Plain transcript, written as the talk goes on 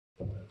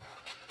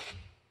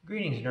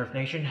Greetings, Nerf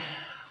Nation.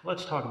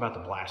 Let's talk about the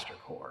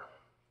BlasterCore.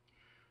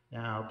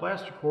 Now,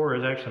 BlasterCore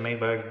is actually made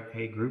by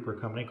a group or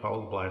company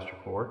called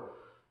BlasterCore.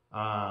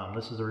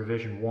 This is a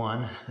revision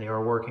 1. They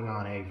are working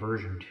on a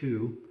version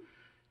 2.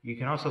 You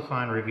can also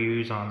find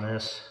reviews on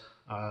this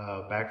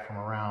back from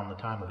around the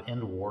time of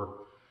End War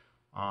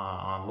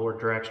on Lord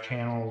Drax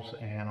channels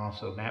and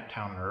also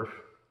Naptown Nerf.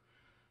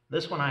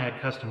 This one I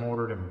had custom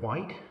ordered in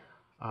white.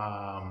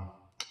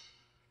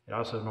 It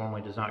also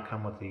normally does not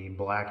come with the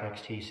black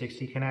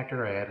XT60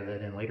 connector. I added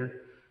that in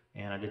later,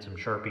 and I did some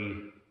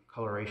Sharpie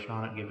coloration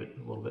on it, give it a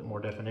little bit more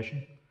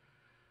definition.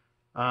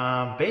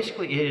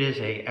 Basically, it is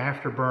a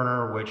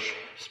afterburner which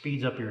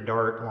speeds up your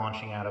dart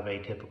launching out of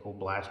a typical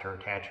blaster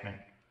attachment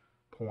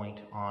point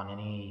on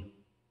any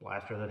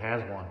blaster that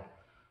has one.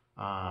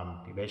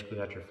 You basically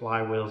got your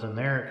flywheels in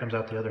there. It comes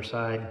out the other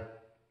side,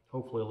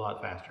 hopefully a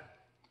lot faster.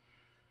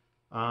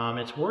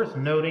 It's worth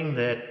noting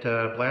that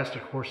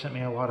BlasterCore sent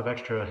me a lot of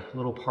extra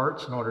little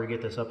parts in order to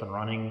get this up and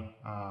running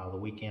the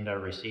weekend I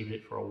received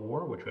it for a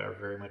war, which I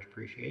very much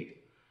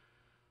appreciate.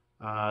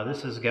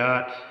 This has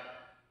got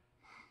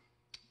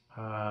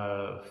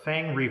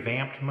Fang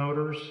revamped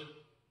motors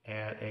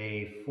at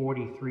a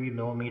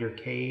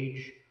 43mm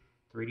cage,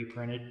 3D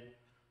printed,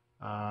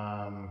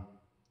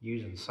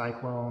 using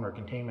Cyclone or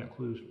Containment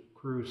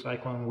Crew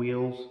Cyclone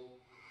wheels.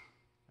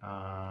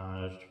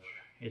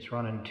 It's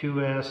running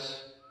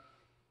 2S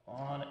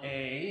on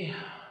a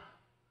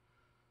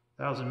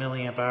 1000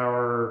 milliamp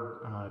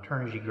hour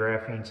Turnigy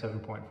graphene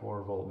 7.4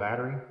 volt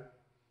battery,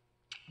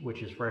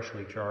 which is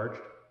freshly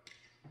charged.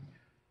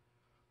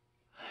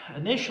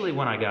 Initially,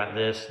 when I got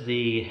this,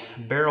 the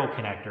barrel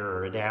connector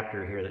or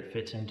adapter here that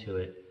fits into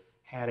it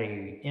had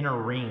an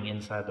inner ring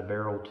inside the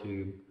barrel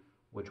tube,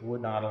 which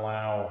would not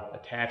allow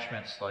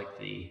attachments like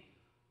the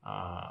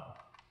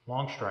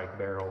Longstirke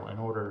barrel in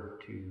order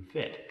to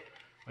fit.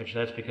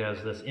 That's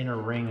because this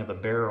inner ring of the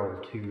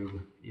barrel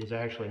tube is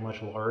actually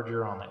much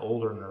larger on the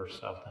older Nerf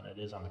stuff than it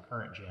is on the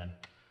current gen,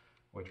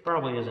 which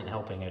probably isn't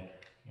helping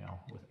it,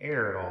 with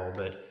air at all.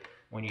 But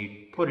when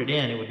you put it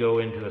in, it would go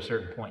into a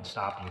certain point and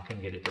stop, and you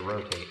couldn't get it to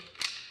rotate.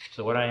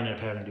 So what I ended up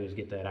having to do is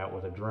get that out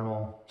with a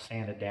Dremel,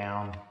 sand it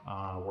down.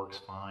 Works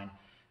fine.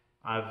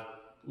 I've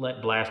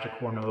let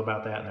BlasterCore know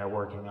about that, and they're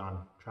working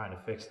on trying to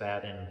fix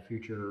that in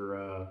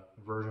future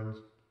versions.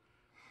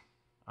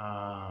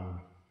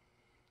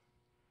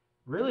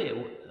 Really,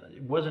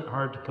 it wasn't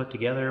hard to put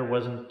together. It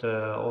wasn't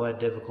all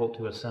that difficult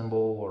to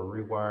assemble or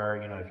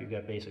rewire. If you've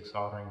got basic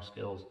soldering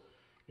skills,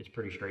 it's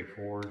pretty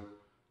straightforward.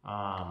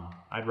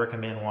 I'd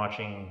recommend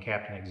watching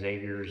Captain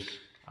Xavier's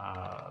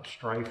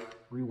Strife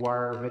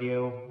rewire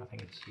video. I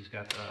think he's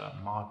got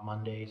Mod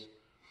Mondays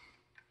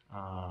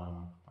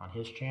on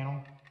his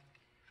channel.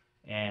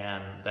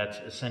 And that's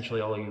essentially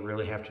all you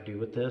really have to do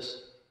with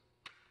this,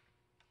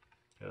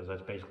 because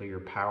that's basically your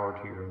power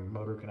to your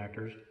motor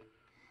connectors.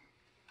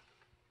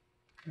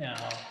 Now,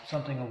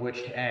 something of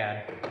which to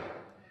add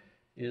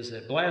is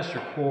that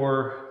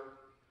BlasterCore,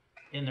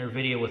 in their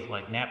video with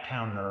like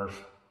Naptown Nerf,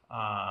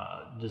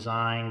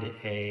 designed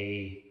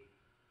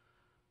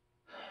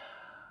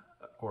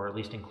or at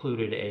least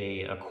included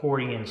a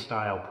accordion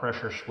style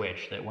pressure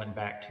switch that went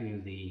back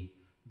to the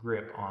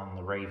grip on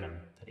the Raven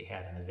that he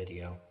had in the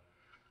video.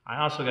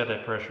 I also got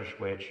that pressure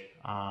switch.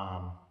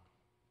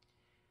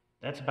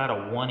 That's about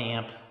a 1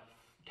 amp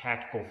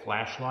tactical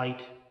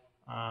flashlight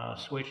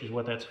switch is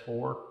what that's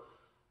for.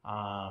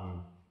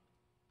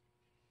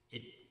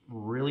 It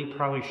really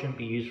probably shouldn't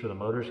be used for the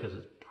motors because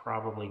it's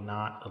probably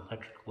not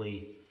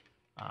electrically,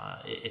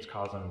 it's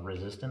causing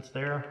resistance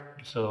there.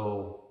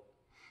 So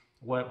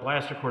what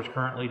BlasterCore is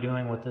currently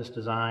doing with this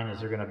design is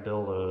they're going to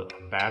build a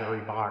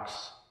battery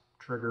box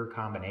trigger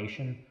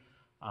combination,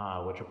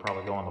 which will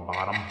probably go on the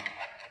bottom,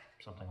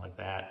 something like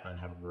that, and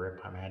have a grip,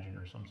 I imagine,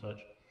 or some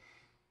such,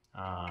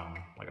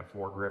 like a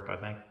foregrip, I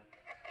think.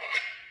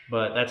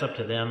 But that's up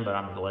to them. But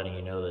I'm letting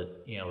you know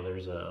that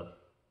there's a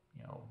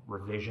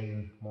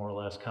revision more or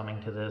less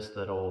coming to this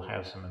that'll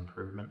have some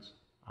improvements.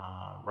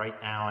 Right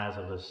now, as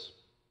of this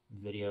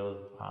video,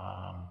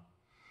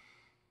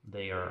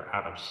 they are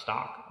out of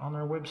stock on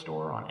their web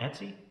store on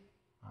Etsy.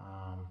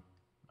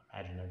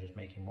 Imagine they're just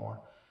making more.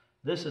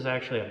 This is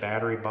actually a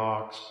battery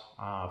box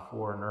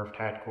for a Nerf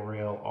Tactical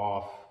Rail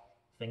off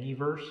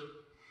Thingiverse.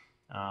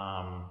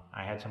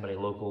 I had somebody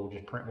local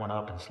just print one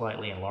up and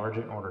slightly enlarge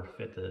it in order to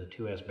fit the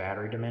 2S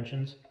battery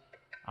dimensions.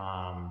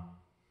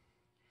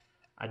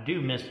 I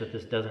do miss that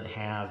this doesn't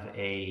have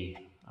a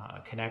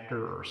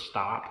connector or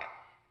stop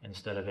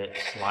instead of it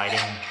sliding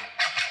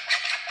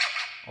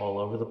all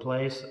over the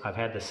place. I've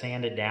had to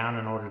sand it down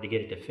in order to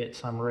get it to fit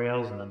some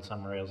rails, and then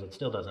some rails it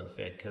still doesn't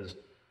fit because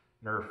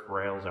Nerf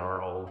rails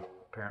are all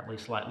apparently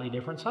slightly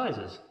different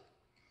sizes.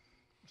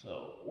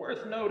 So,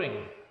 worth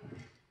noting,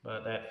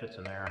 but that fits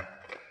in there.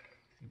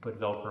 You put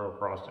Velcro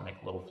across to make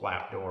a little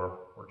flap door,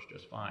 works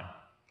just fine.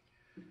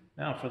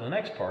 Now for the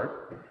next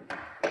part,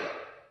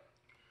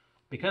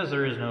 because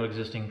there is no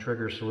existing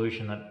trigger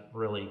solution that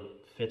really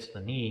fits the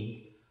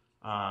need,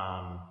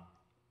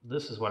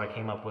 this is what I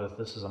came up with.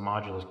 This is a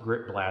modulus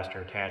grip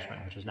blaster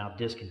attachment, which is now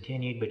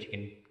discontinued, but you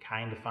can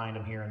kind of find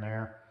them here and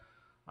there.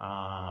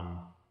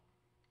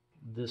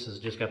 This has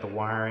just got the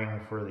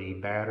wiring for the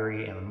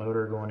battery and the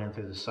motor going in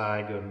through the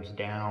side, goes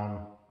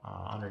down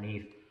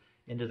underneath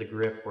into the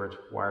grip where it's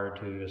wired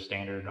to a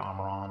standard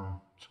Omron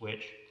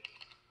switch.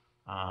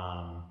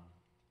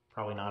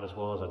 Probably not as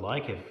well as I'd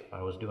like. If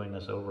I was doing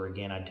this over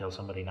again, I'd tell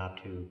somebody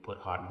not to put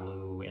hot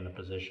glue in a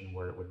position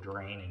where it would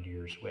drain into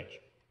your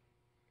switch.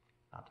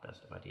 Not the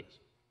best of ideas,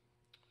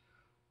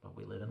 but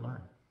we live and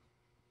learn.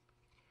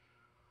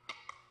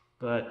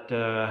 But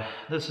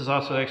this is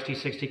also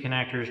XT60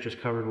 connectors, just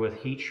covered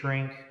with heat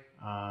shrink.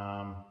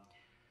 Again,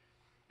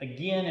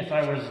 if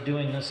I was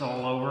doing this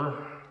all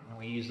over, and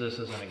we use this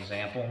as an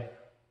example.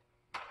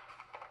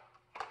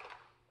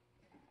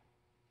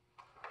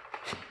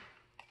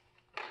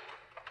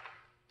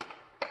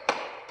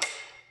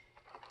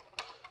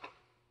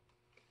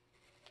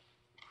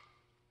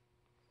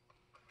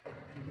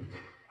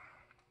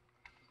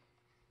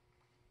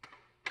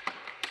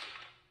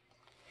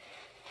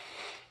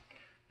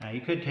 Now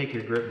you could take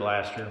your grip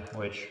blaster,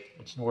 which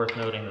it's worth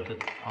noting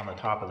that on the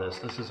top of this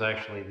is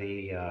actually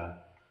the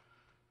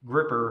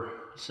gripper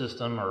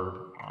system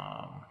or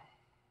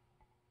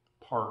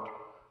part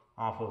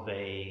off of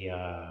a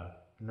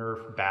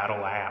Nerf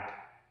battle app,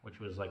 which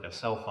was like a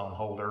cell phone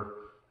holder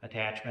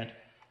attachment.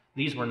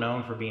 These were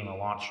known for being a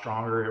lot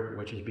stronger,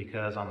 which is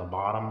because on the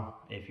bottom,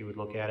 if you would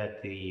look at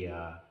it, the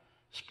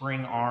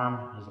spring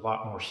arm is a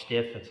lot more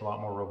stiff, it's a lot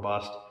more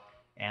robust.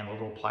 And the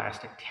little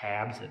plastic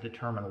tabs that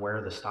determine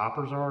where the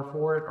stoppers are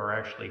for it are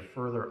actually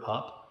further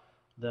up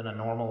than a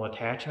normal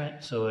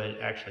attachment, so it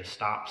actually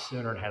stops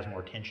sooner and has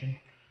more tension.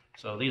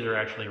 So these are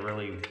actually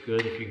really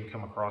good if you can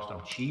come across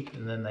them cheap,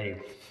 and then they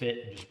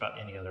fit in just about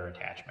any other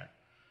attachment.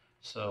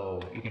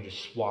 So you can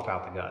just swap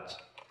out the guts.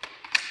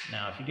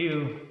 Now if you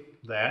do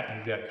that,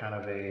 you've got kind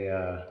of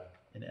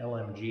an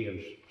LMG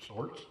of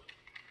sorts.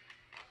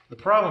 The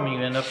problem you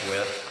end up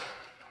with,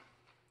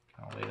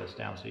 I'll lay this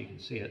down so you can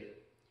see it,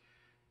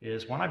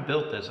 is when I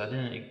built this, I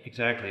didn't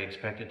exactly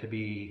expect it to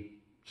be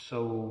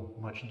so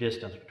much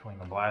distance between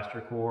the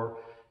BlasterCore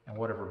and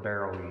whatever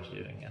barrel you're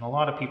using. And a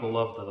lot of people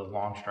love the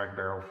Longstirke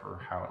barrel for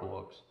how it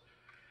looks.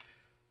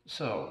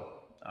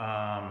 So,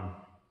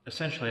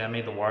 essentially I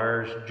made the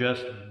wires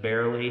just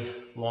barely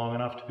long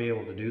enough to be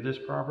able to do this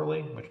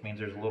properly, which means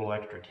there's a little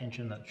extra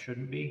tension that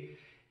shouldn't be.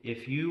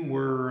 If you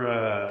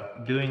were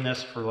doing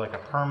this for like a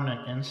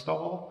permanent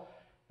install,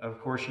 of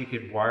course, you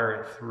could wire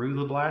it through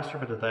the blaster,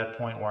 but at that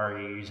point, why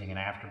are you using an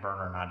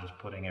afterburner, not just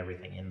putting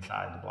everything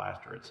inside the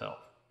blaster itself?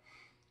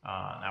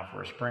 Now,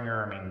 for a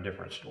Springer, I mean,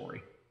 different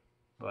story.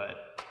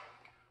 But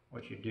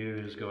what you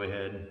do is go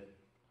ahead,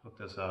 hook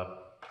this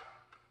up.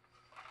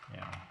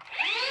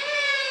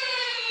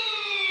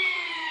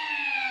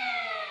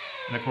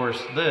 And of course,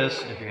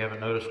 this, if you haven't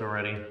noticed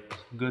already,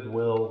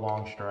 Goodwill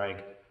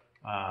Longstirke.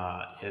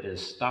 It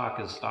is stock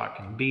as stock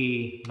can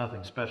be.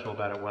 Nothing special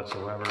about it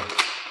whatsoever.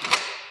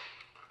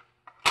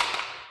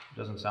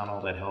 Doesn't sound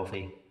all that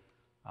healthy.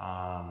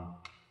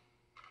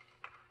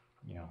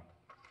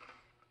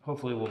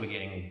 Hopefully we'll be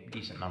getting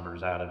decent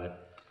numbers out of it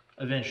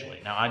eventually.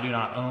 Now, I do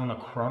not own a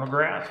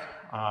chronograph.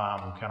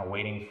 I'm kind of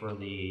waiting for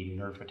the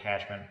Nerf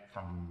attachment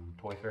from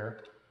Toy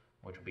Fair,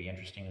 which will be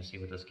interesting to see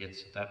what this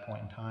gets at that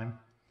point in time.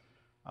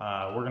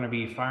 We're going to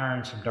be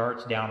firing some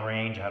darts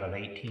downrange out of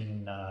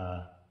 18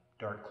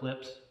 dart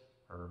clips,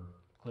 or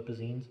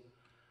clipazines.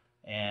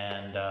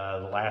 And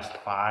the last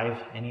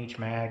 5 in each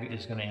mag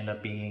is going to end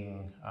up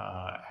being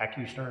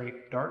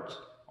AccuStrike darts.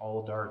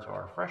 All darts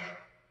are fresh.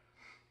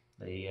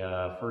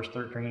 The first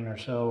 13 or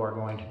so are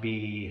going to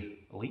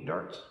be elite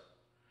darts.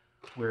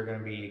 We're going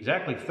to be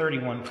exactly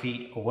 31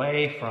 feet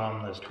away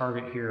from this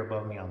target here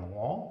above me on the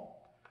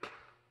wall.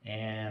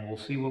 And we'll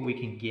see what we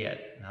can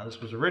get. Now, this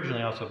was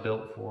originally also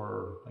built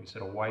for, like I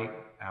said, a white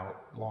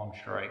out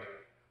Longstrike.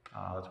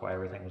 That's why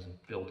everything was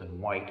built in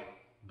white.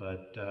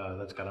 But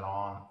that's got an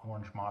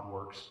Orange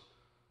ModWorks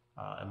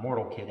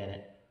Immortal kit in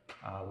it,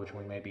 which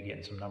we may be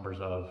getting some numbers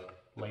of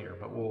later.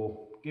 But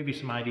we'll give you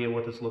some idea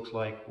what this looks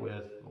like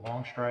with a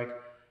Longstrike,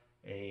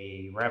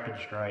 a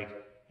Rapidstrike,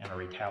 and a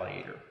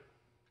Retaliator.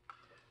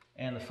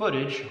 And the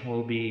footage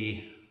will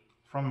be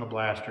from the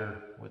blaster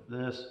with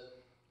this,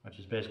 which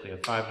is basically a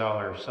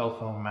 $5 cell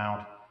phone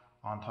mount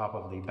on top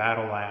of the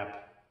Battle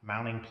Lap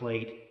mounting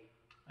plate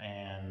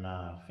and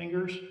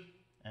fingers.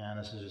 And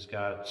this has just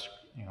got,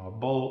 a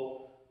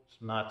bolt,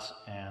 some nuts,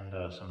 and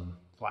some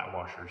flat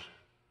washers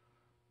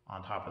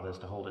on top of this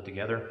to hold it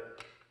together,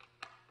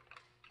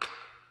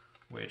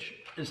 which,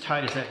 as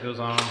tight as that goes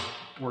on,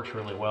 works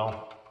really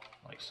well,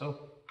 like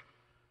so.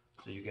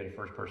 So you get a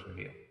first-person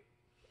view.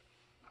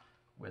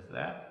 With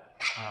that,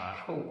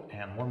 oh,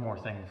 and one more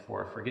thing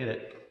before I forget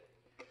it.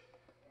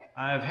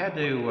 I've had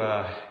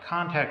to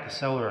contact the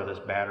seller of this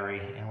battery,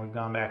 and we've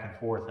gone back and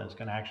forth, and it's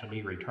going to actually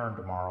be returned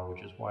tomorrow,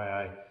 which is why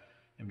I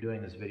am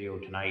doing this video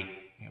tonight,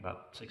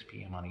 about 6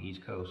 p.m. on the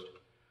East Coast.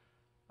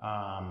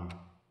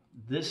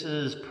 This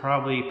is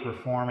probably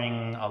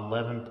performing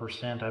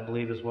 11%, I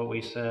believe is what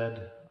we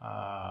said.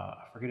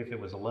 I forget if it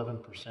was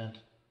 11%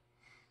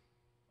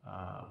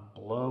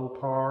 below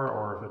par,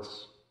 or if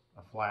it's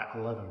a flat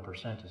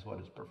 11% is what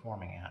it's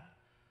performing at,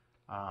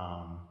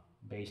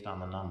 based on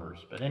the numbers.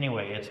 But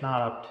anyway, it's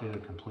not up to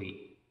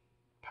complete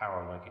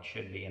power like it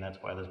should be, and that's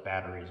why this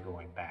battery is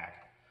going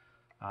back.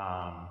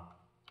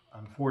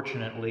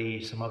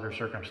 Unfortunately, some other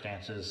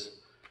circumstances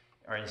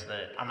is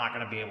that I'm not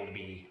going to be able to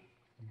be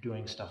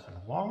doing stuff in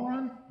the long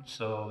run,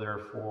 so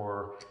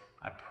therefore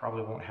I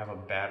probably won't have a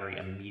battery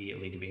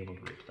immediately to be able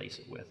to replace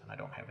it with, and I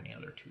don't have any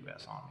other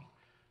 2S on me.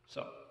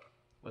 So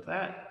with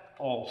that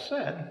all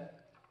said,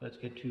 let's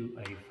get to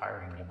a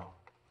firing demo.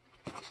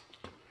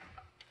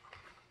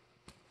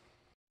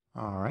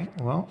 All right,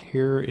 well,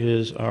 here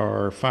is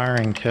our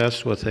firing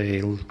test with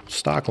a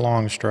stock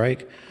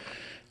Longstirke.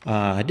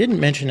 I didn't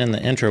mention in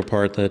the intro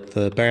part that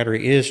the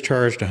battery is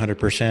charged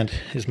 100%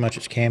 as much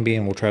as can be,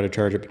 and we'll try to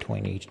charge it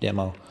between each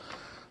demo.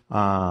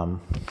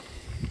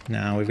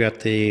 Now we've got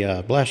the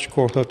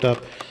BlasterCore hooked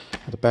up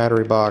with the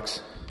battery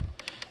box,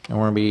 and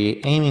we're going to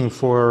be aiming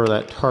for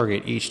that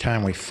target each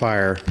time we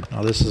fire.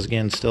 Now this is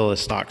again still a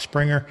stock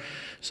Springer,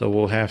 so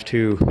we'll have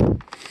to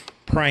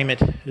prime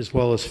it as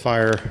well as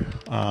fire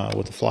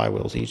with the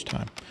flywheels each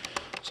time.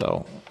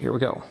 So here we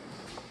go.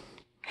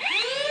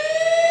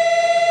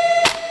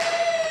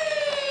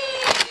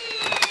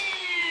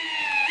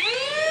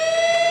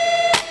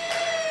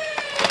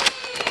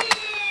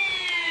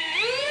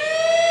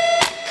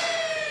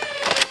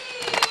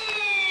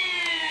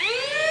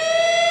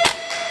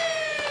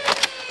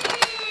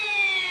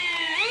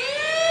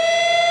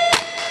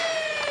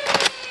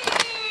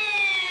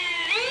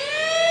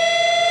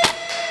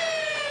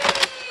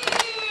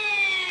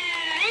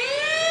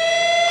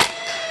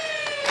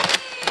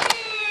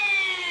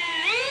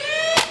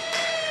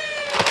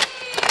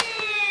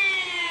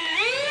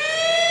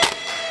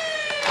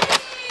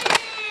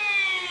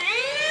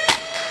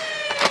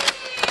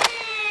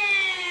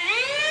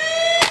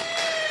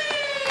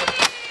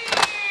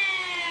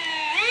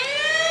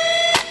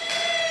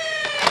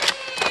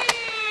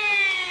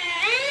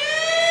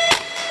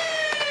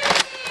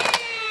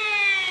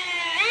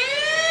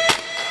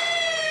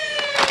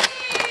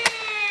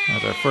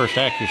 That's our first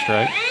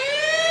AccuStrike.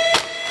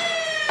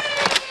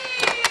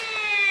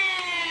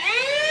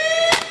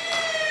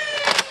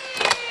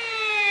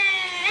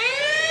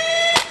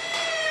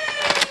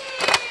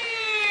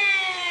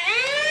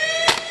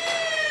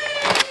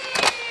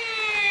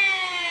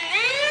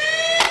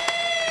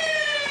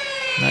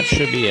 That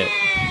should be it.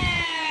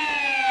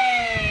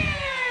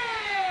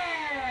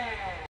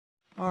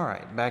 All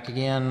right, back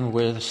again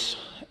with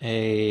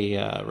a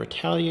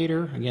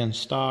Retaliator, again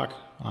stock.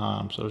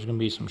 So there's going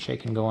to be some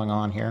shaking going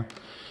on here.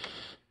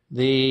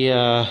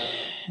 In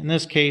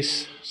this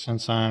case,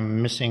 since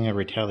I'm missing a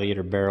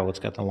Retaliator barrel, it's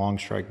got the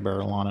Longstirke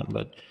barrel on it,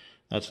 but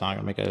that's not going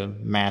to make a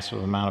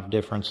massive amount of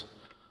difference.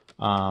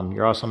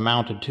 You're also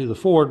mounted to the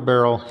forward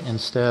barrel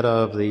instead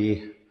of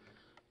the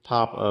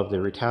top of the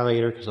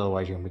Retaliator, because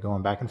otherwise you're going to be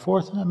going back and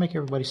forth, and that'll make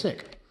everybody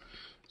sick.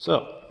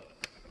 So,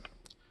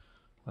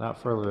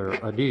 without further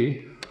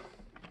ado,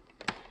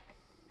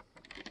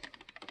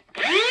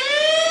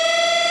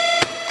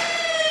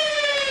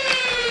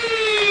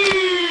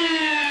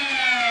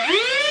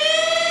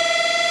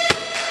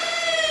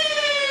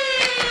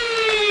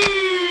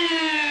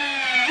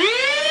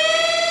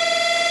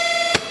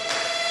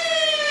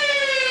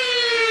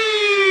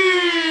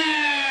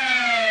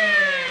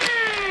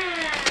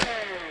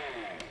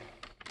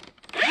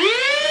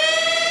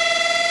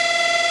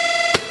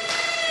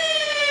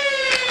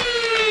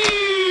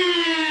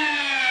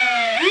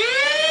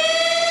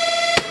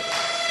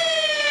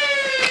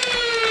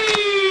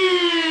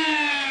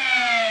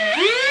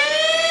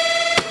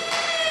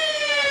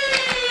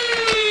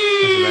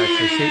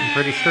 shooting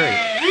pretty straight.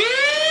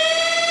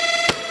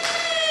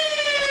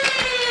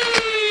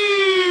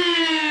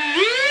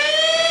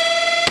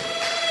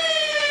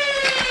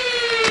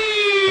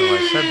 So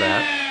I said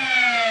that.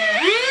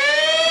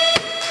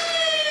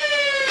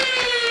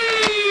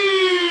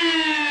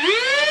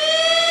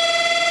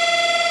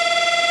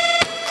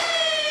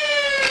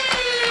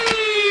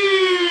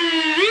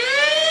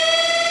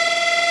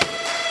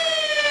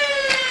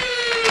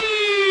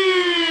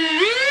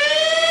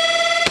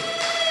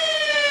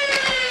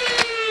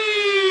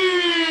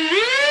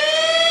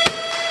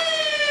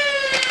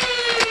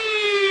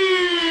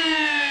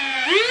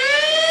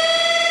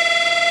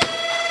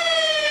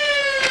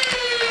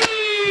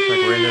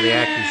 We're into the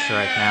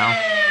AccuStrike now.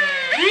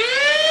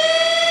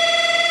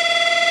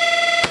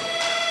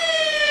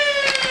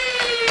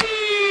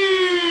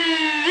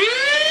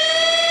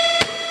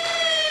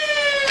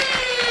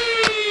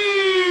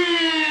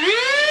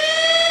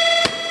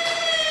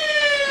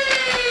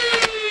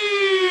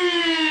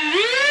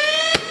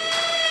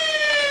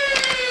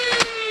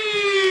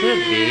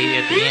 Should be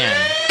at the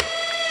end.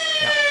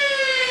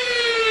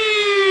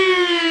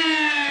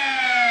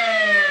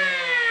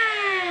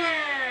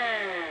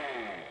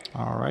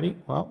 Alrighty,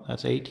 well,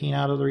 that's 18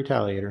 out of the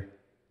Retaliator.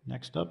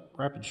 Next up,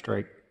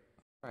 Rapidstrike.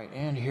 Alright,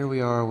 and here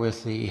we are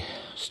with the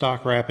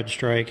stock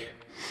Rapidstrike,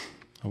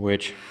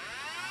 which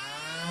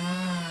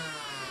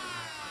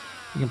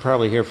You can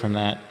probably hear from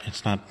that,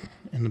 it's not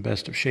in the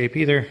best of shape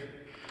either,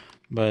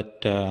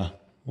 but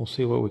we'll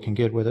see what we can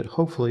get with it.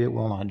 Hopefully it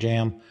will not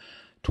jam.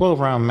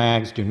 12-round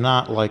mags do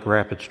not like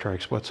rapid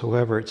strikes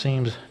whatsoever, it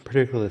seems,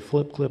 particularly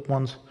flip clip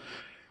ones.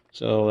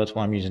 So that's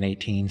why I'm using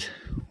 18s.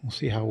 We'll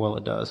see how well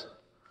it does.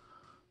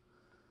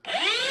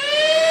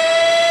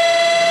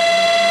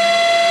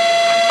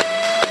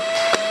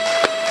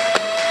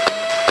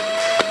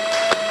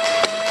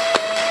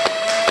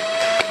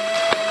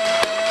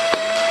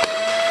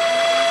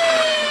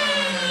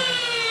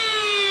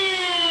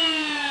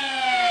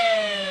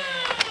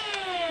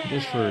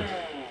 Just for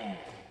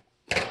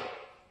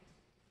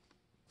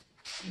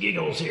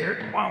giggles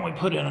here, why don't we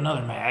put in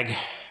another mag?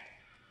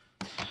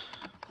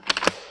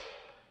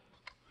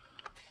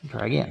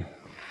 Try again.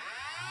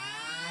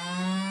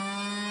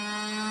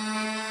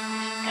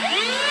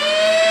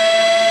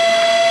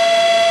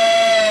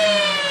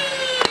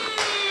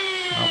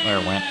 Oh, there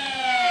it went.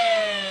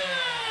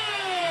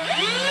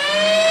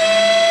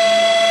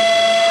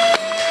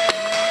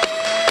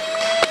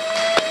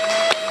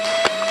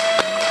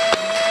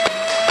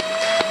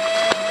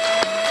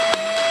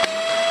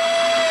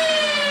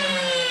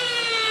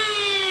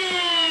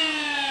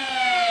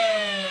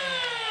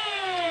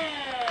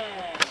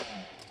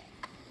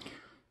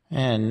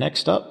 And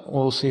next up,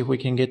 we'll see if we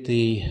can get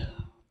the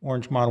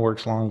Orange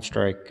ModWorks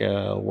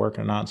Longstirke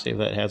working or not, see if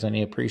that has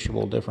any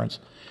appreciable difference.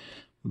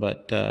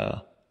 But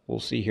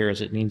we'll see here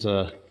as it needs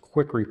a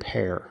quick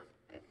repair.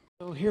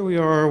 So here we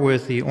are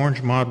with the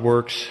Orange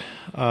ModWorks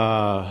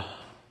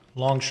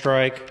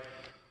Longstirke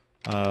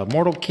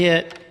Immortal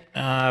kit.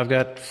 I've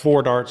got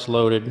 4 darts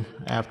loaded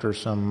after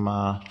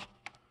some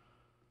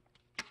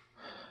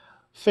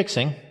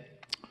fixing.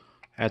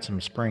 Had some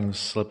springs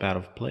slip out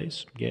of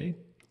place. Yay.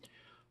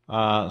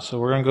 So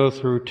we're going to go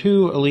through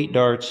 2 Elite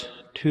darts,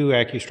 2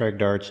 AccuStrike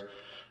darts,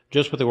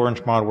 just with the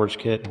Orange ModWorks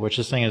kit, which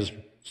this thing is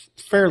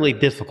fairly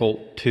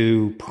difficult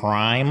to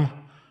prime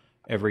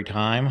every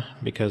time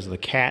because the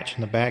catch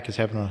in the back is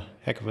having a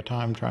heck of a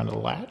time trying to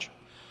latch.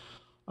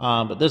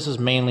 But this is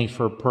mainly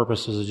for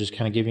purposes of just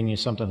kind of giving you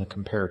something to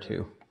compare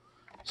to.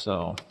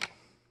 So,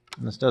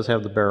 and this does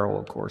have the barrel,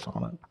 of course,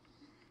 on it.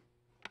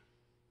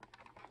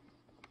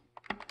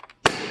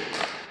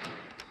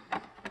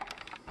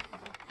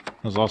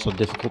 It's also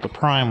difficult to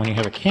prime when you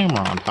have a camera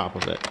on top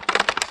of it.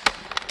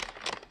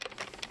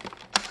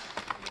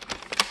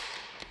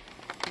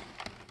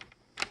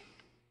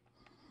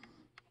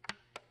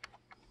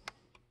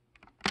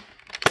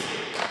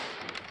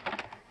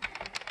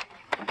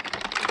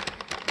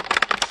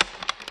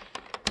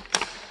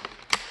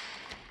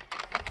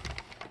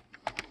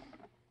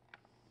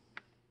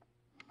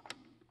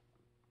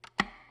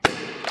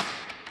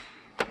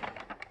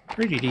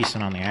 Pretty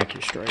decent on the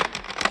AccuStrike.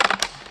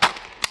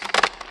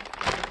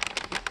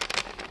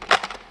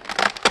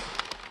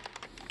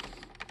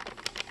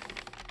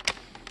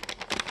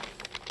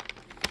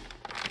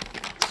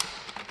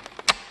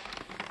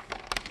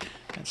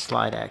 That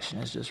slide action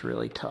is just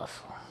really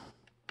tough.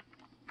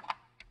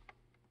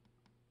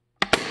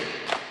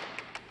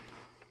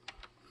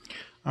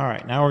 All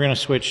right, now we're going to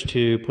switch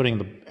to putting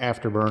the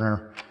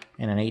Afterburner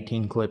and an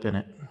 18 clip in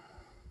it.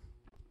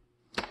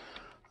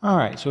 All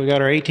right, so we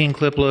got our 18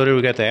 clip loaded.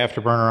 We got the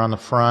Afterburner on the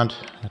front,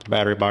 got the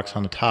battery box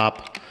on the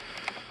top.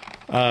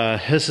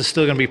 This is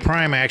still going to be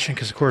prime action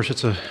because, of course,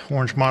 it's a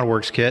Orange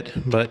ModWorks kit,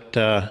 but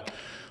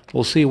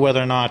we'll see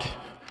whether or not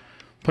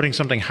putting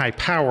something high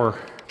power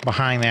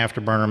behind the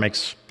Afterburner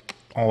makes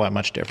all that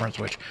much difference,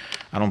 which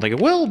I don't think it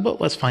will,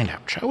 but let's find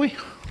out, shall we?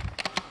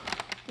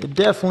 It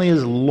definitely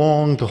is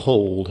long to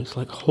hold. It's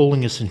like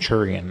holding a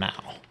Centurion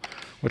now,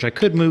 which I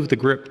could move the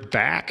grip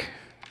back,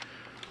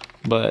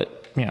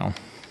 but, you know.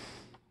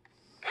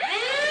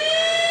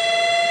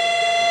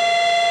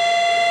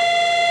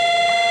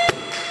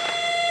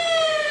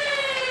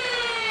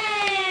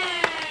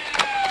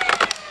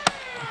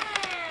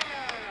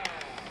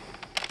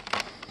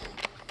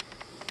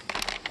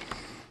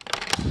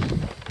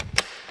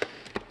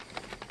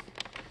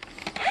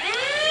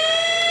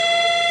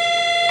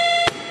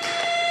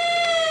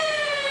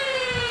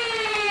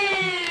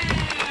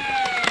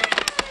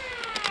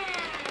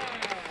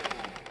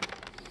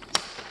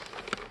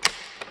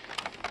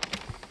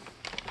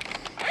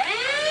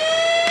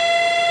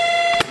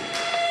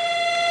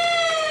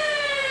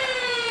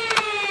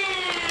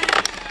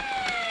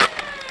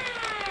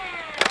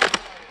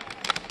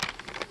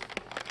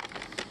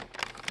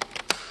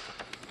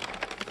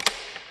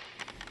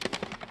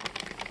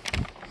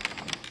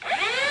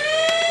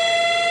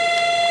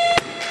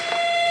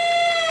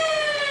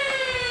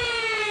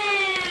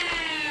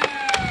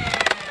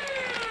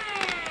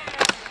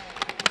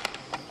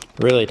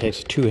 Really, it takes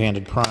a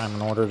two-handed prime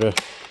in order to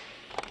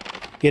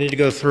get it to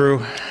go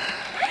through.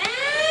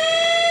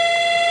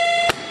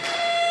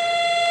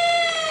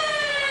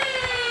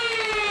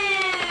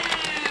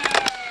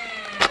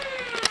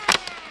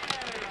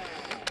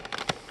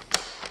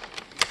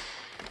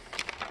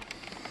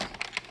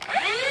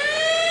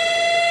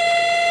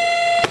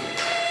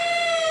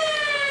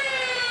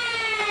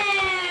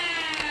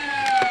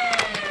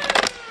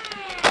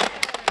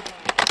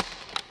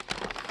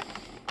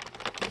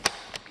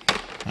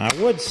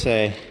 would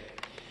say,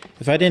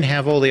 if I didn't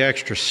have all the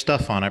extra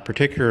stuff on it,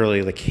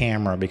 particularly the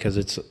camera, because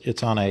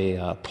it's on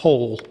a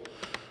pole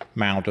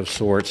mount of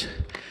sorts,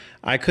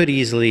 I could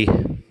easily,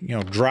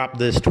 drop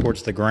this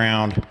towards the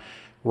ground,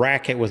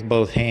 rack it with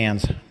both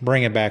hands,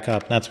 bring it back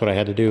up. That's what I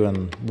had to do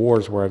in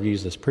wars where I've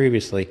used this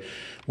previously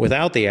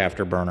without the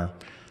afterburner.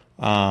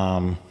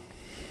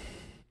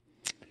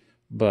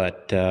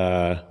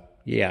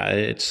 Yeah,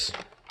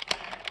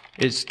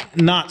 it's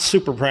not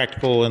super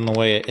practical in the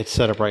way it's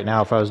set up right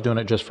now if I was doing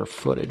it just for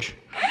footage.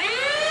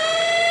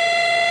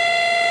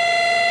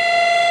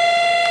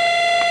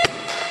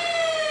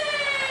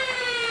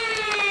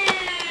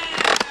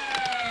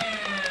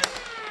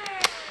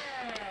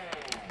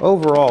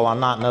 Overall,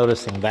 I'm not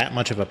noticing that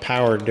much of a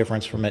power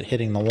difference from it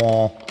hitting the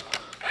wall.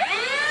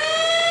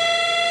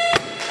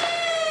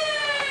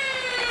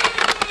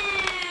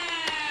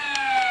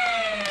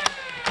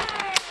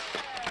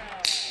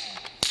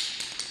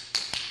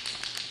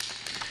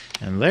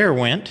 And there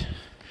went,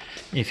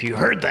 if you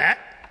heard that,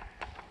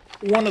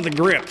 one of the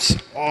grips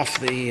off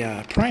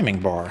the priming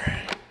bar.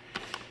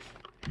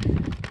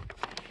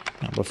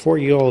 Now, before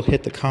you all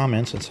hit the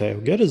comments and say,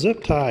 get a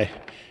zip tie,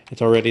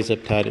 it's already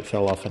zip tied, it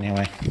fell off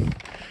anyway.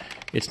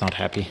 It's not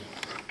happy.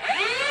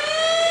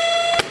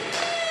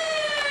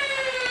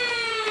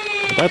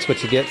 But that's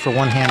what you get for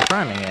one hand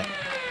priming it.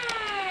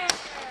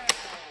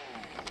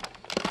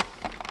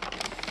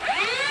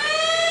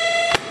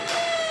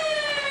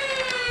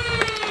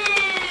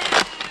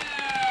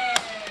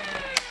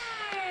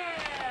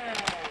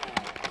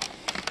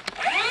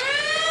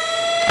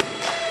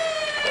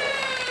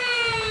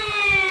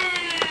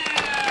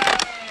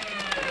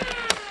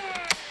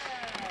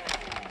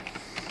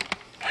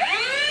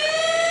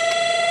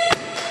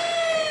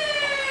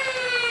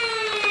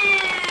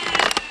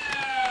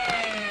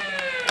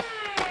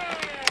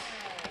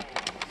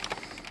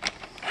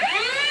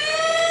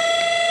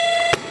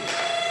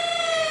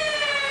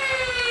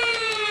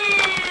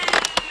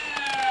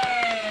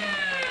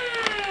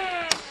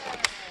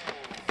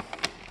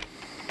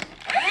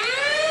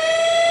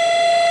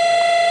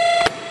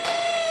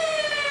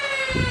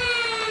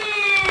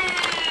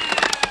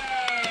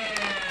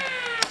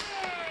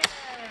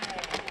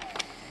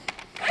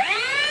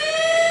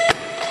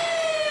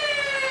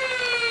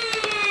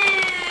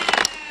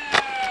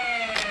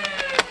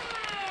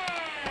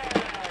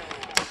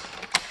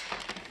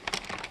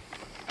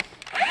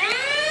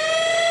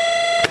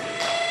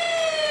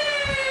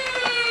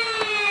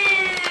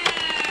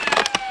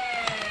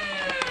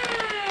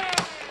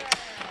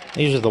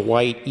 These are the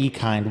white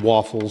E-kind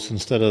waffles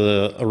instead of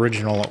the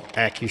original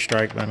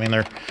AccuStrike. I mean,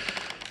 they're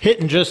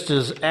hitting just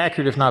as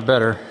accurate, if not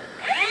better.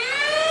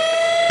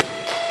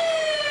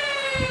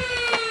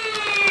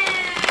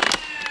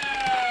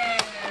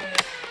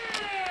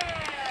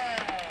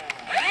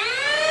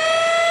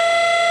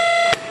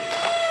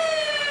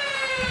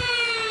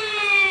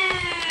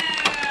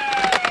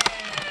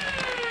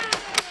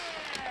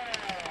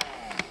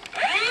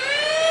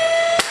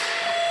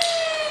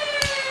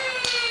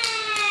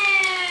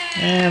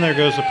 And there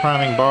goes the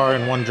priming bar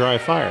in one dry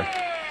fire,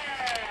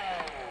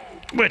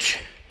 which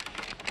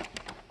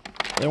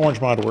the Orange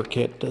Mod Work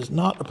Kit does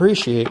not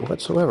appreciate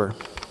whatsoever.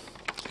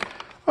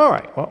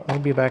 Alright, well, we'll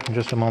be back in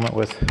just a moment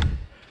with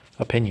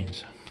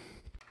opinions.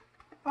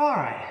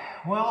 Alright,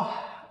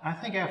 well, I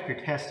think after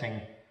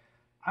testing,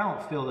 I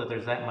don't feel that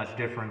there's that much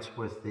difference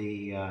with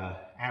the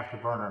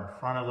afterburner in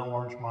front of the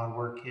Orange Mod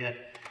Work Kit,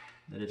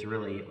 that it's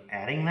really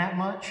adding that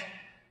much.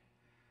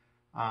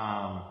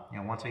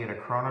 Once I get a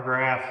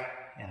chronograph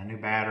and a new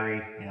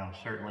battery,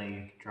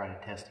 certainly try to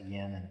test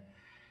again and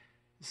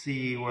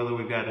see whether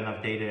we've got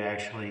enough data to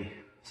actually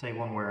say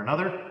one way or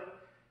another,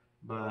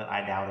 but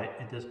I doubt it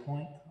at this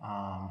point.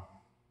 I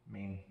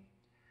mean,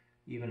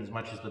 even as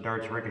much as the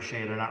darts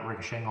ricochet, they're not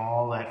ricocheting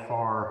all that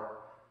far,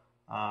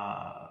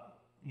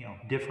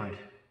 different.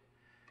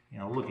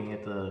 Looking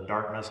at the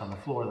darkness on the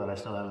floor that I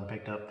still haven't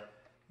picked up,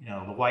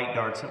 the white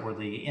darts that were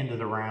the end of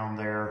the round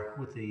there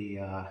with the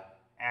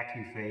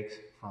AccuFakes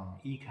from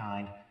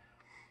E-kind,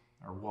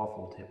 or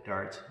waffle tip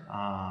darts.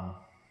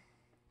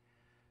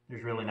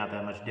 There's really not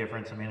that much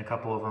difference. I mean, a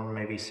couple of them are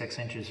maybe 6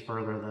 inches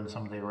further than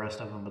some of the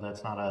rest of them, but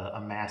that's not a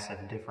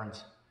massive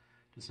difference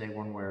to say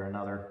one way or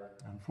another.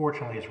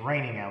 Unfortunately, it's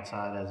raining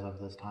outside as of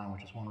this time,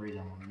 which is one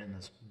reason I'm in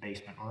this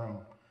basement room,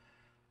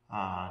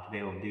 to be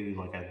able to do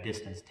like a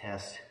distance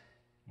test,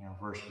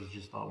 versus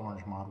just the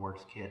Orange Mod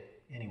Works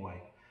kit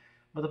anyway.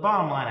 But the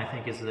bottom line, I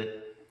think, is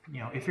that,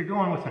 if you're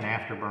going with an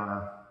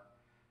afterburner,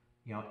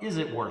 is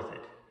it worth it?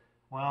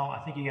 Well,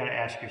 I think you got to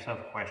ask yourself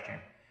a question.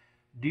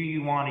 Do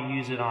you want to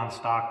use it on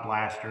stock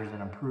blasters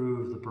and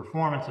improve the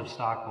performance of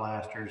stock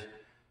blasters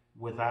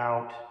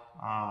without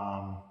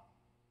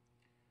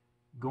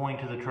going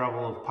to the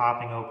trouble of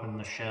popping open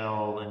the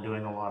shell and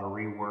doing a lot of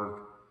rework,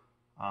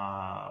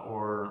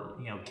 or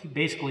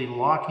basically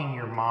locking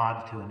your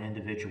mod to an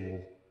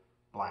individual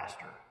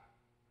blaster?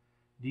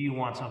 Do you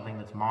want something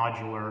that's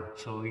modular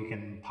so you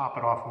can pop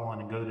it off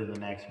one and go to the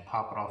next, and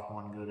pop it off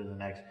one and go to the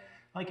next?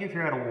 Like if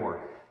you're at a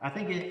war. I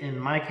think in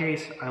my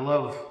case, I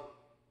love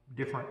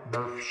different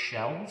Nerf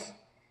shells.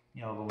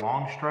 you know, the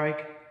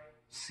Longstirke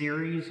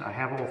series. I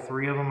have all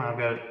three of them. I've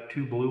got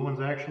two blue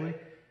ones actually.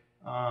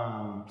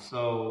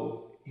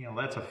 So, you know,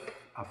 that's a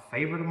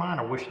favorite of mine.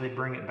 I wish they'd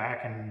bring it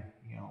back in,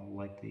 you know,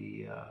 like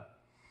the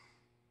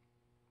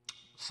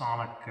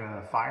Sonic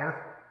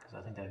Fire, because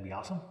I think that'd be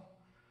awesome.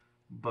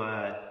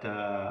 But,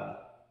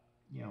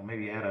 you know,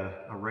 maybe add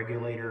a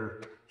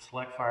regulator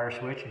select fire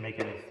switch and make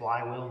it a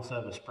flywheel instead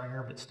of a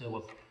springer, but still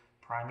with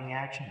priming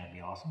action. That'd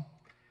be awesome.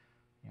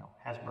 You know,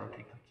 Hasbro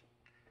take notes.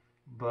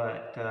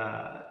 But,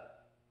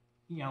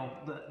 you know,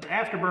 the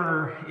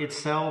Afterburner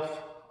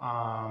itself,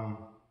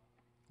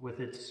 with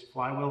its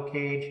flywheel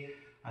cage,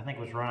 I think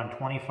was running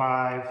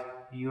 $25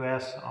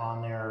 US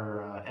on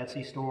their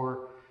Etsy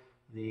store.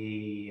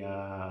 The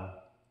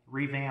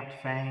revamped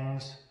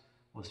fangs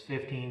was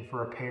 $15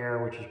 for a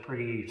pair, which is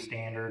pretty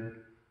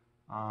standard.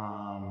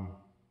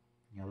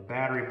 You know, the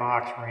battery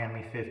box ran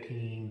me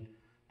 $15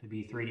 to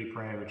be 3D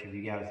printed, which if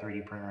you got a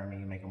 3D printer, I mean,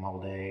 you make them all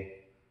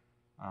day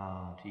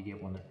till you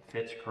get one that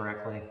fits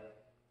correctly.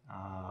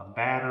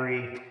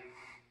 Battery,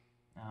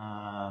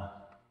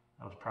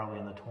 that was probably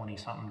in the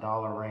 $20-something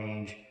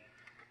range.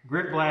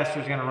 Grit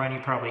Blaster is going to run you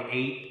probably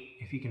 $8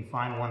 if you can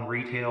find one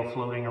retail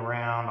floating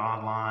around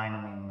online.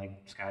 I mean, like,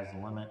 sky's the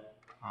limit.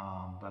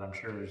 But I'm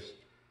sure there's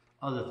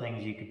other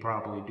things you could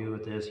probably do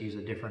with this. Use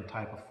a different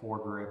type of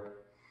foregrip.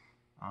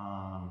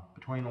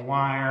 Between the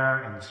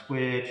wire and the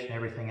switch and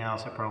everything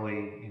else, I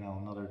probably, you know,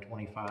 another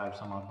 25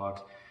 some odd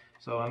bucks.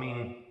 So, I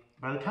mean,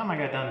 by the time I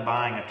got done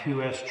buying a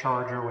 2S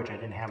charger, which I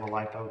didn't have a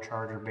LiPo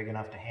charger big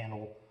enough to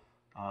handle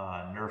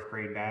Nerf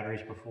grade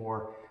batteries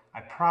before, I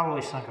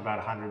probably sunk about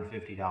 $150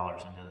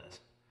 into this.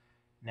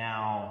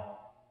 Now,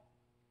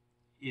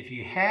 if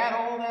you had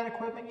all that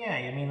equipment, yeah,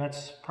 I mean,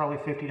 that's probably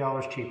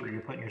 $50 cheaper.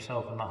 You're putting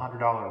yourself in the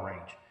 $100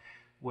 range,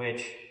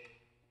 which,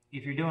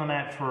 if you're doing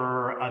that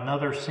for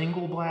another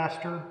single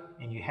blaster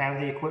and you have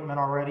the equipment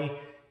already,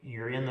 and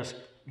you're in this,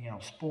 you know,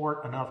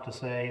 sport enough to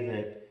say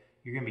that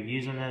you're going to be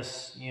using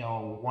this, you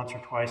know, once or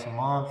twice a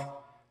month,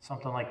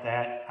 something like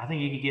that, I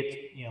think you could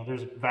get, you know,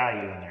 there's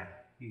value in there.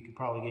 You could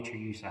probably get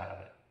your use out of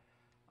it.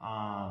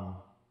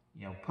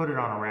 You know, put it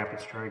on a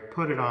Rapidstrike,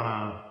 put it on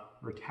a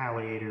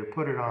Retaliator,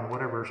 put it on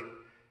whatever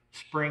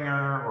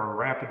springer or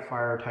rapid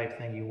fire type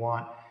thing you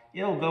want.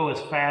 It'll go as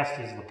fast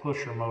as the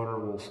pusher motor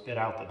will spit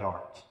out the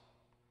darts.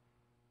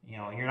 You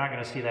know, you're not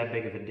going to see that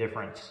big of a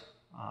difference.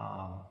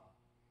 Now,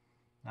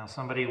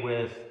 somebody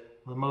with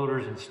the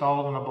motors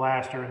installed in the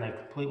blaster and they've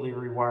completely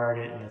rewired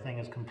it and the thing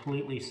is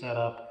completely set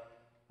up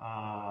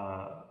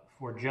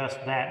for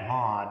just that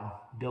mod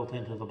built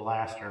into the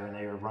blaster, and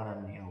they are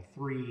running, you know,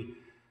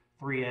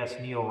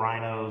 3S Neo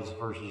Rhinos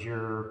versus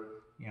your,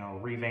 you know,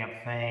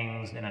 revamped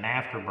Fangs and an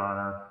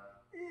Afterburner.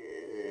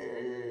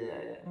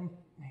 You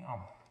know,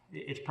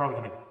 it's probably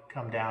going to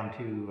come down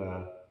to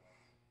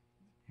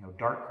you know,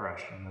 dart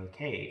crush in the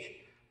cage,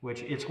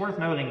 which it's worth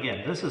noting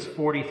again, this is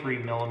 43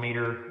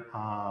 millimeter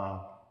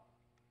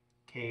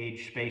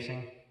cage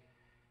spacing,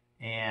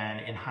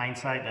 and in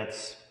hindsight,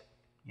 that's,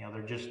 you know,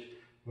 they're just,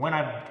 when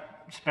I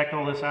spec'd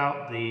all this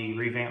out, the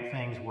revamped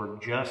things were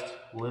just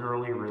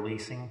literally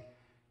releasing,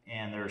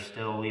 and there's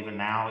still, even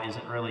now,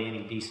 isn't really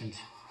any decent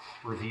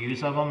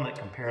reviews of them that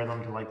compare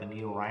them to like the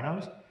Neo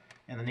Rhinos,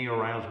 and the Neo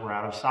Rhinos were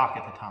out of stock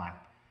at the time.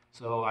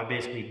 So I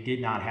basically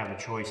did not have a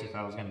choice if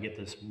I was going to get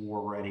this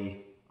war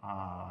ready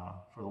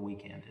for the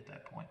weekend at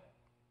that point.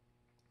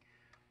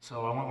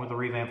 So I went with the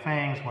revamped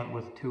Fangs, went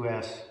with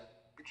 2S,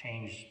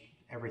 changed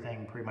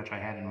everything pretty much I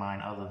had in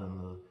mind other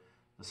than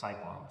the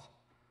Cyclones.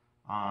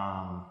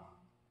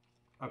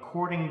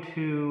 According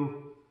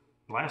to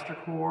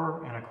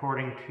BlasterCore and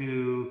according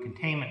to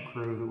Containment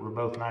Crew, who were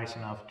both nice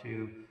enough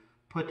to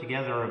put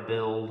together a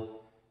build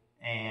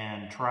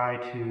and try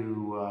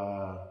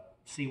to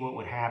see what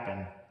would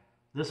happen,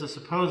 this is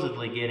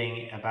supposedly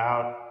getting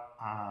about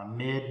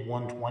mid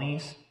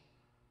 120s.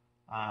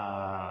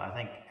 I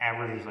think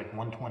average is like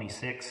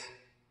 126,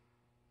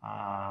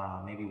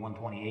 maybe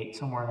 128,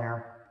 somewhere in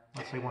there.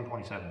 Let's say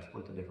 127,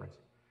 split the difference.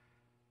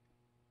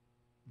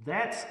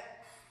 That's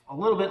a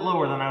little bit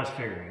lower than I was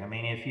figuring. I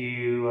mean, if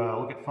you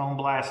look at foam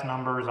blast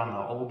numbers on the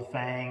old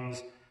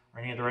Fangs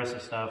or any of the rest of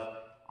the stuff,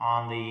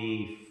 on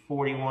the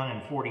 41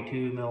 and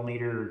 42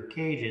 millimeter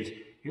cages,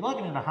 you're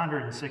looking at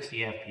 160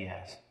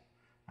 FPS.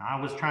 Now,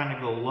 I was trying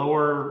to go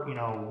lower, you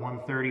know,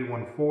 130,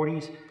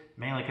 140s,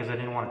 mainly because I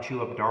didn't want to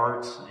chew up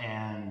darts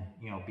and,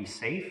 you know, be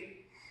safe.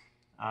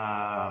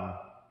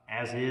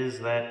 As is,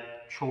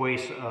 that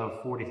choice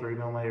of 43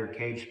 millimeter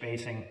cage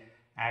spacing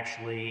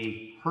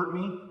actually hurt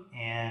me,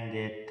 and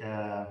it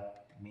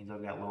means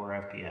I've got lower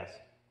FPS,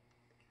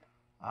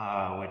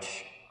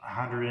 which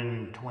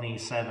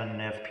 127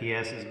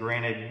 FPS is,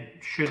 granted,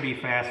 should be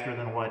faster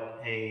than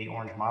what a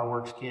Orange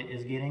Modworks kit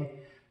is getting,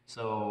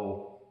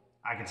 so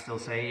I can still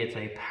say it's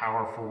a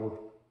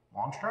powerful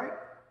Longstrike.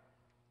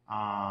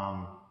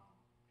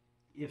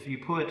 If you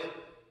put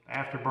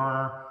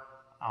Afterburner,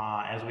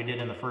 as we did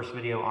in the first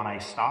video, on a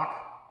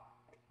stock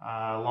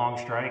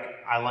Longstrike,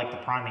 I like the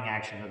priming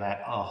action of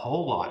that a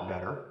whole lot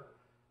better.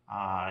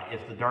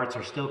 If the darts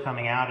are still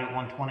coming out at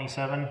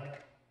 127,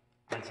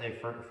 I'd say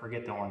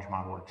forget the Orange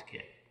Mod Works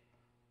kit.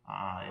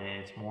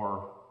 It's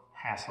more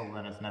hassle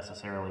than it's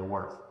necessarily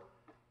worth.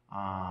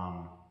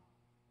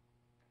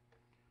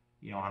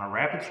 You know, on a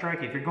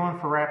Rapidstrike, if you're going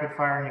for rapid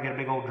fire and you got a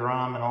big old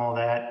drum and all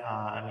that,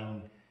 I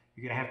mean,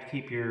 you're going to have to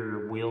keep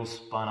your wheels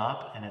spun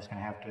up, and it's going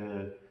to have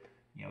to,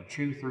 you know,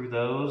 chew through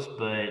those,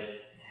 but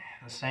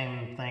the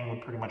same thing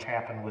would pretty much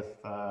happen with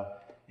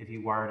if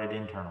you wired it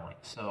internally.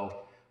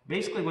 So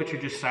basically what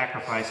you're just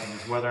sacrificing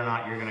is whether or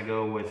not you're going to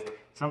go with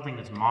something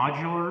that's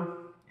modular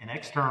and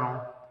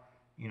external.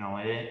 You know,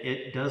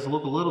 it does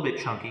look a little bit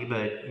chunky,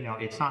 but, you know,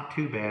 it's not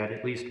too bad,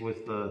 at least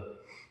with the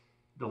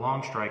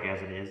Longstirke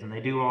as it is. And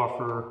they do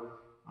offer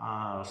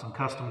some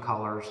custom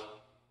colors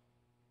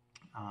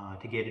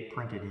to get it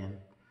printed in.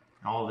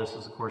 And all of this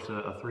is, of course,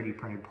 a 3D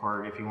printed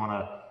part. If you want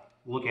to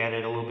look at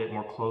it a little bit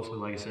more closely,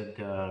 like I said,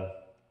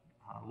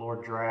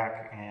 Lord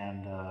Drac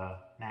and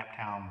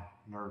Naptown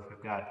Nerf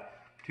have got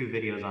 2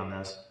 videos on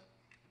this.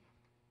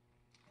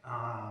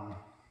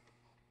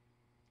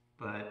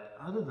 But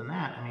other than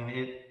that, I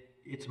mean,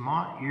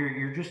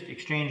 you're just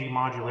exchanging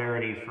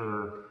modularity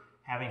for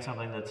having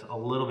something that's a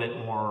little bit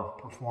more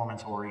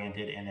performance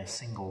oriented and a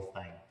single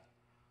thing.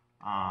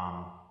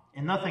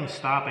 And nothing's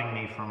stopping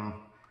me from,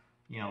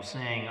 you know,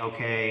 saying,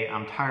 okay,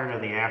 I'm tired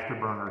of the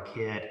Afterburner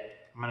kit.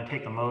 I'm going to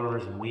take the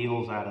motors and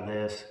wheels out of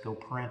this, go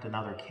print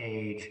another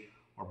cage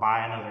or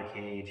buy another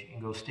cage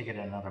and go stick it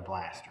in another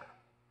blaster.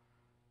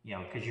 You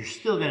know, because you're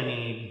still going to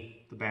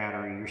need the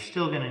battery. You're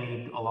still going to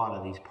need a lot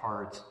of these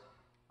parts.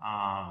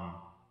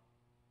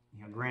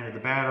 You know, granted, the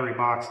battery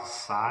box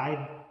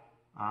aside,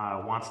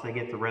 once they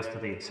get the rest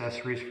of the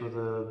accessories for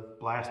the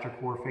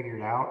BlasterCore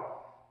figured out,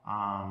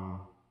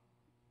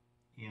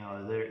 you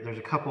know, there's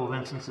a couple of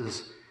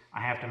instances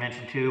I have to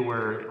mention too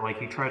where,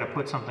 like, you try to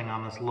put something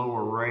on this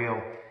lower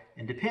rail,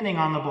 and depending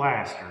on the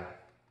blaster,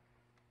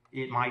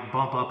 it might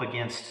bump up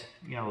against,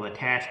 you know, the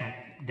attachment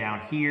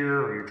down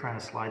here, or you're trying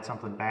to slide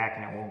something back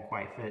and it won't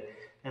quite fit.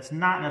 That's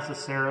not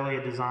necessarily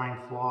a design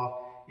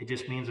flaw. It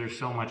just means there's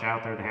so much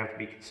out there to have to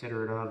be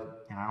considerate of,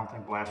 and I don't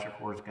think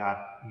BlasterCore's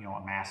got, you know,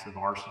 a massive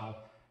arsenal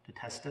to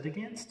test it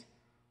against.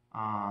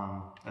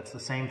 That's the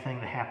same thing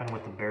that happened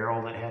with the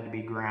barrel that had to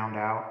be ground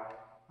out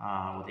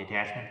with the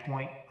attachment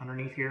point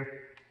underneath here.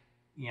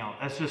 You know,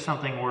 that's just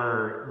something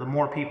where the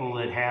more people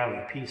that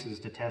have pieces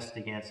to test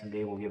against and be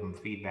able to give them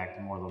feedback,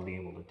 the more they'll be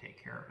able to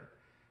take care of it.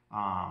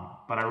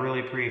 But I really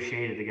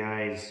appreciated the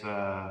guys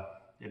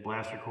at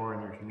BlasterCore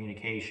and their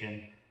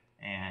communication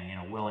and, you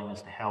know,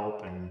 willingness to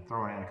help and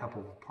throwing in a couple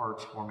of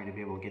parts for me to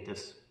be able to get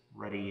this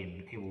ready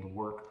and able to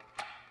work.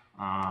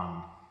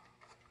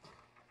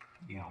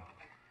 You know,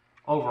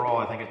 overall,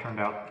 I think it turned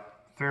out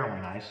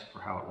fairly nice for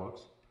how it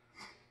looks.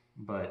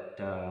 But,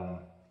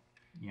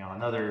 you know,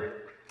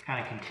 another kind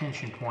of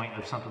contention point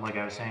of something like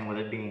I was saying with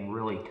it being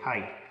really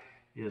tight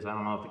is, I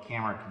don't know if the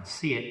camera can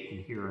see it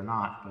in here or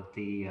not, but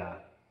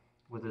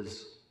with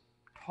as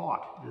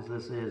taut as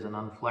this is and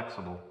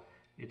unflexible,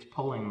 it's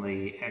pulling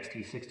the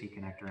XT60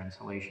 connector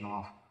insulation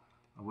off,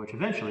 of which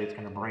eventually it's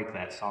going to break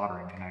that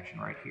soldering connection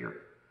right here.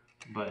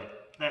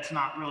 But that's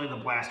not really the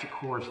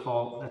BlasterCore's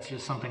fault. That's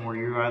just something where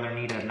you either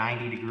need a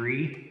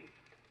 90-degree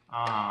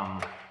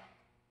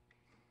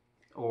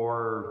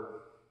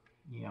or,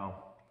 you know,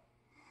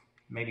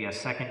 maybe a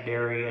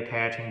secondary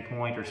attaching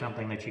point or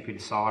something that you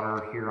could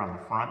solder here on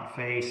the front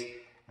face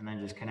and then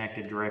just connect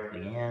it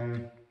directly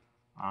in.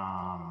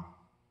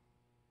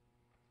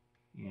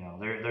 You know,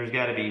 there's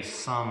got to be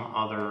some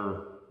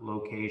other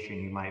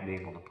location you might be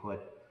able to put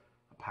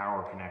a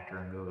power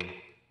connector and go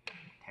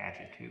attach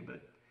it to,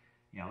 but,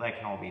 you know, that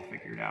can all be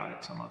figured out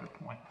at some other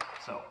point.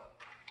 So,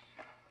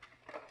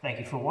 thank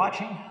you for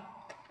watching,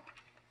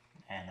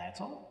 and that's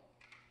all.